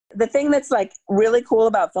the thing that's like really cool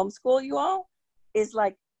about film school, you all, is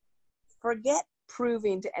like, forget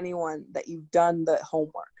proving to anyone that you've done the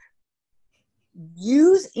homework.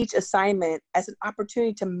 Use each assignment as an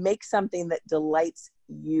opportunity to make something that delights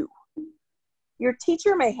you. Your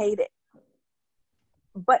teacher may hate it,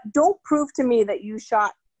 but don't prove to me that you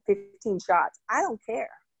shot 15 shots. I don't care.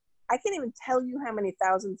 I can't even tell you how many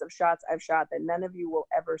thousands of shots I've shot that none of you will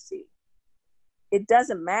ever see. It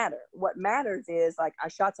doesn't matter. What matters is like, I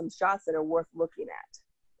shot some shots that are worth looking at.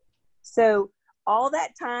 So all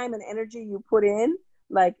that time and energy you put in,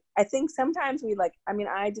 like, I think sometimes we like, I mean,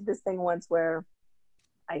 I did this thing once where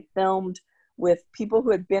I filmed with people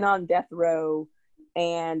who had been on death row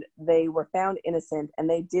and they were found innocent, and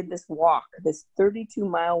they did this walk, this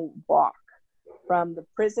 32-mile walk from the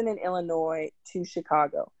prison in Illinois to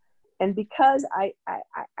Chicago. And because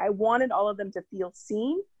I wanted all of them to feel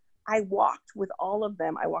seen, I walked with all of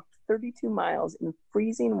them. I walked 32 miles in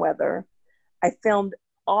freezing weather. I filmed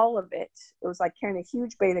all of it. It was like carrying a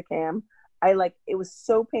huge Betacam. It was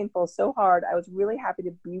so painful, so hard. I was really happy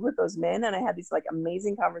to be with those men, and I had these like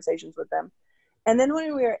amazing conversations with them. And then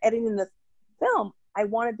when we were editing the film, I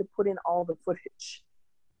wanted to put in all the footage.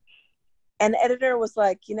 And the editor was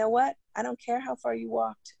like, you know what? I don't care how far you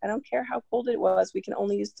walked. I don't care how cold it was. We can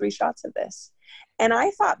only use 3 shots of this. And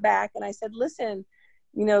I fought back and I said, listen,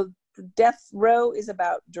 you know, death row is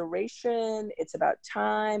about duration. It's about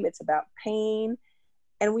time. It's about pain.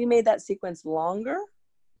 And we made that sequence longer.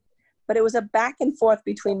 But it was a back and forth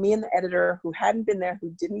between me and the editor, who hadn't been there,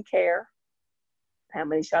 who didn't care how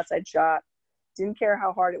many shots I'd shot, didn't care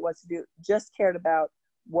how hard it was to do, just cared about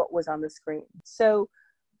what was on the screen. So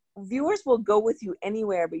viewers will go with you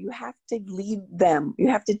anywhere, but you have to lead them. You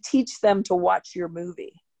have to teach them to watch your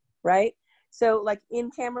movie, right? So like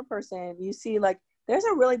in Camera Person, you see like, there's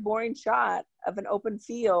a really boring shot of an open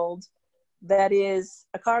field that is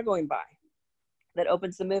a car going by that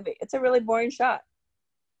opens the movie. It's a really boring shot.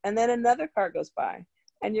 And then another car goes by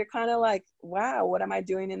and you're kind of like, wow, what am I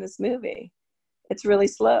doing in this movie? It's really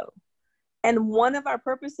slow. And one of our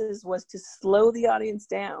purposes was to slow the audience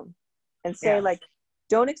down and say like,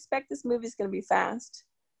 don't expect this movie is going to be fast.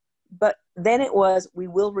 But then it was, we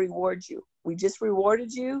will reward you. We just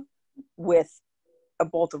rewarded you with a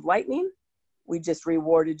bolt of lightning. We just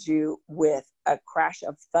rewarded you with a crash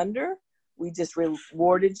of thunder. We just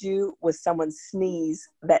rewarded you with someone's sneeze.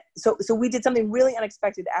 So we did something really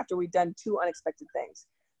unexpected after we'd done 2 unexpected things.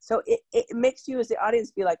 So it makes you as the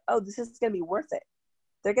audience be like, oh, this is going to be worth it.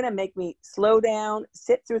 They're going to make me slow down,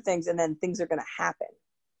 sit through things, and then things are going to happen,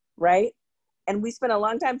 right? And we spent a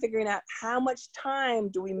long time figuring out how much time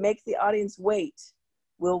do we make the audience wait?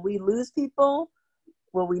 Will we lose people?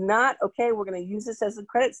 Will we not? Okay, we're going to use this as a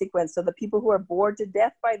credit sequence so the people who are bored to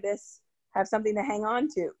death by this have something to hang on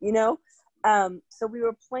to, you know? So we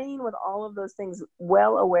were playing with all of those things,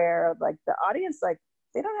 well aware of like the audience, like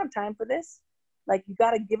they don't have time for this. Like you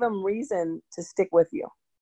got to give them reason to stick with you.